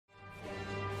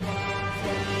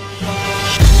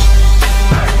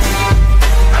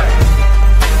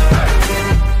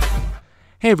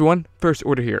Hey everyone, First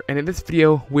Order here, and in this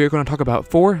video we're going to talk about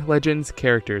 4 Legends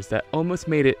characters that almost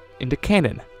made it into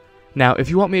canon. Now, if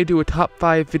you want me to do a top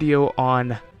 5 video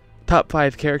on top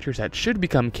 5 characters that should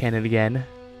become canon again,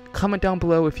 comment down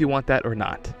below if you want that or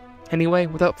not. Anyway,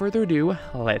 without further ado,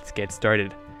 let's get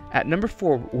started. At number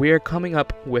 4, we are coming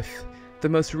up with the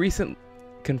most recent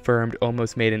confirmed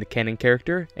almost made into canon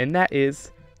character, and that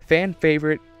is fan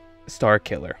favorite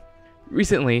Starkiller.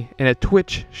 Recently, in a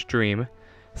Twitch stream,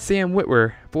 Sam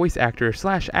Witwer, voice actor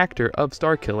 / actor of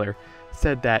Starkiller,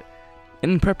 said that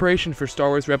in preparation for Star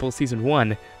Wars Rebels Season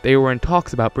 1, they were in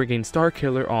talks about bringing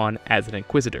Starkiller on as an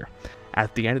Inquisitor.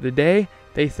 At the end of the day,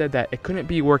 they said that it couldn't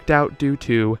be worked out due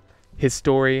to his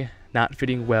story not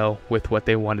fitting well with what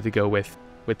they wanted to go with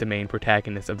the main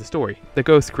protagonist of the story, the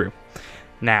Ghost Crew.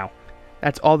 Now,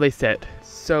 that's all they said.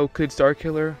 So could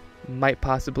Starkiller might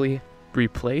possibly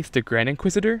replace the Grand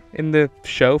Inquisitor in the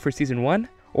show for Season 1?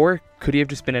 Or could he have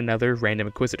just been another random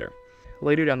Inquisitor?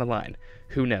 Later down the line,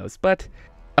 who knows? But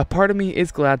a part of me is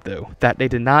glad though that they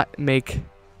did not make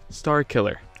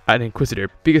Starkiller an Inquisitor,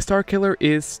 because Starkiller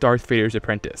is Darth Vader's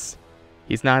apprentice.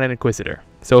 He's not an Inquisitor.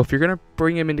 So if you're gonna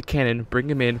bring him into canon, bring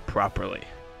him in properly.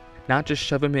 Not just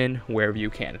shove him in wherever you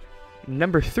can.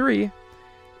 Number 3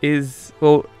 is,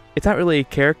 well, it's not really a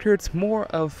character, it's more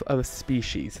of a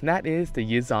species, and that is the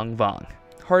Yuuzhan Vong.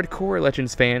 Hardcore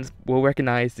Legends fans will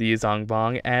recognize the Yuuzhan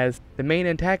Vong as the main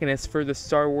antagonist for the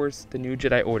Star Wars The New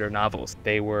Jedi Order novels.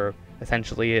 They were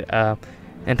essentially an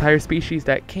entire species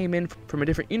that came in from a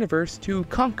different universe to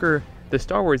conquer the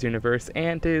Star Wars universe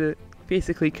and to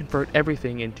basically convert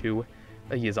everything into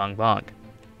a Yuuzhan Vong.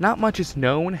 Not much is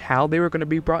known how they were going to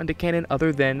be brought into canon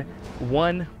other than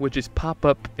one would just pop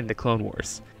up in the Clone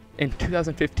Wars. In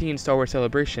 2015 Star Wars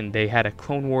Celebration, they had a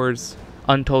Clone Wars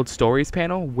Untold Stories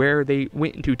panel where they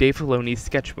went into Dave Filoni's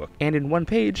sketchbook, and in one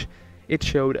page it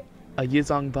showed a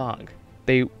Yuuzhan Vong.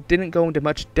 They didn't go into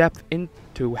much depth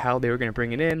into how they were going to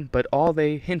bring it in, but all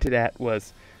they hinted at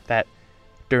was that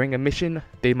during a mission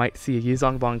they might see a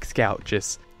Yuuzhan Vong scout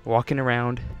just walking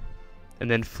around and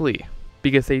then flee,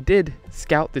 because they did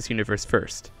scout this universe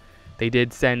first. They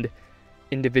did send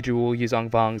individual Yuuzhan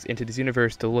Vongs into this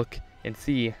universe to look and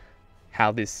see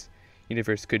how this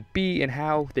universe could be and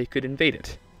how they could invade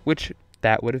it, which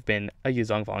that would have been a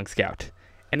Yuuzhan Vong scout.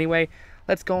 Anyway,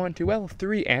 let's go on to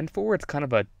 3 and 4. It's kind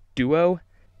of a duo,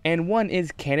 and 1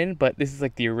 is canon, but this is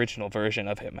like the original version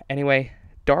of him. Anyway,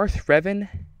 Darth Revan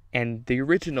and the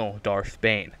original Darth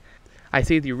Bane. I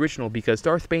say the original because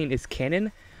Darth Bane is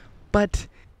canon, but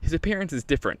his appearance is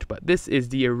different. But this is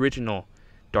the original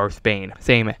Darth Bane.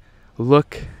 Same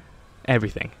look,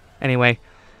 everything. Anyway,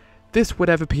 this would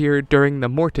have appeared during the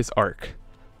Mortis arc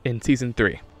in Season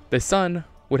 3. The sun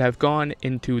would have gone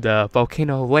into the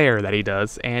volcano lair that he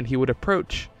does, and he would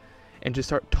approach and just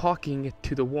start talking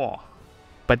to the wall.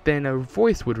 But then a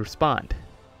voice would respond.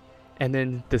 And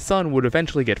then the sun would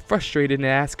eventually get frustrated and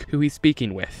ask who he's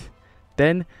speaking with.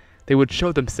 Then they would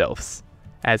show themselves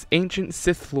as ancient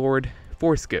Sith Lord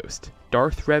Force Ghost,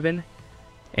 Darth Revan,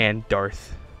 and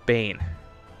Darth Bane.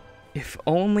 If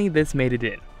only this made it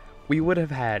in, we would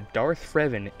have had Darth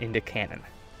Revan into canon.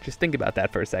 Just think about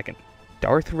that for a second.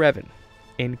 Darth Revan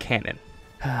in canon.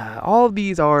 All of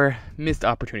these are missed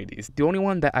opportunities. The only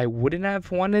one that I wouldn't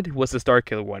have wanted was the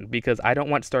Starkiller one, because I don't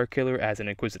want Starkiller as an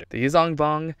Inquisitor. The Yuuzhan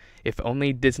Vong, if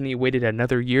only Disney waited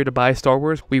another year to buy Star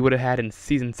Wars, we would have had in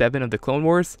Season 7 of the Clone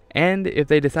Wars. And if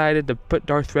they decided to put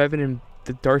Darth Revan in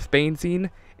the Darth Bane scene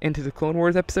into the Clone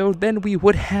Wars episode, then we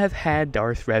would have had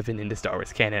Darth Revan into Star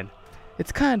Wars canon.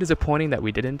 It's kind of disappointing that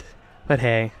we didn't, but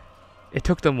hey, it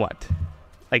took them what,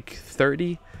 like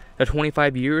 30 to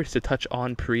 25 years to touch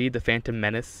on the Phantom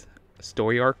Menace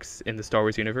story arcs in the Star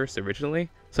Wars universe originally,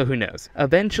 so who knows.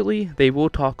 Eventually, they will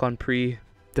talk on the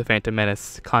Phantom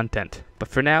Menace content, but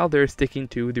for now, they're sticking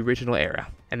to the original era.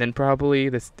 And then probably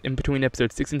this in between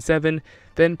episodes 6 and 7,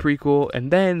 then prequel, and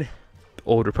then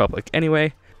Old Republic.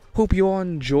 Anyway, hope you all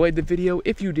enjoyed the video.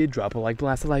 If you did, drop a like,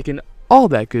 blast a like, and all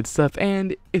that good stuff,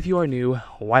 and if you are new,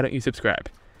 why don't you subscribe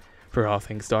for all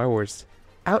things Star Wars.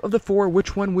 Out of the 4,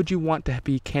 which one would you want to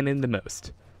be canon the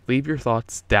most? Leave your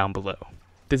thoughts down below.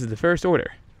 This is the First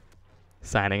Order,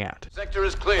 signing out. Sector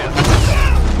is clear.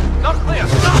 Not clear!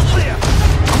 Not clear!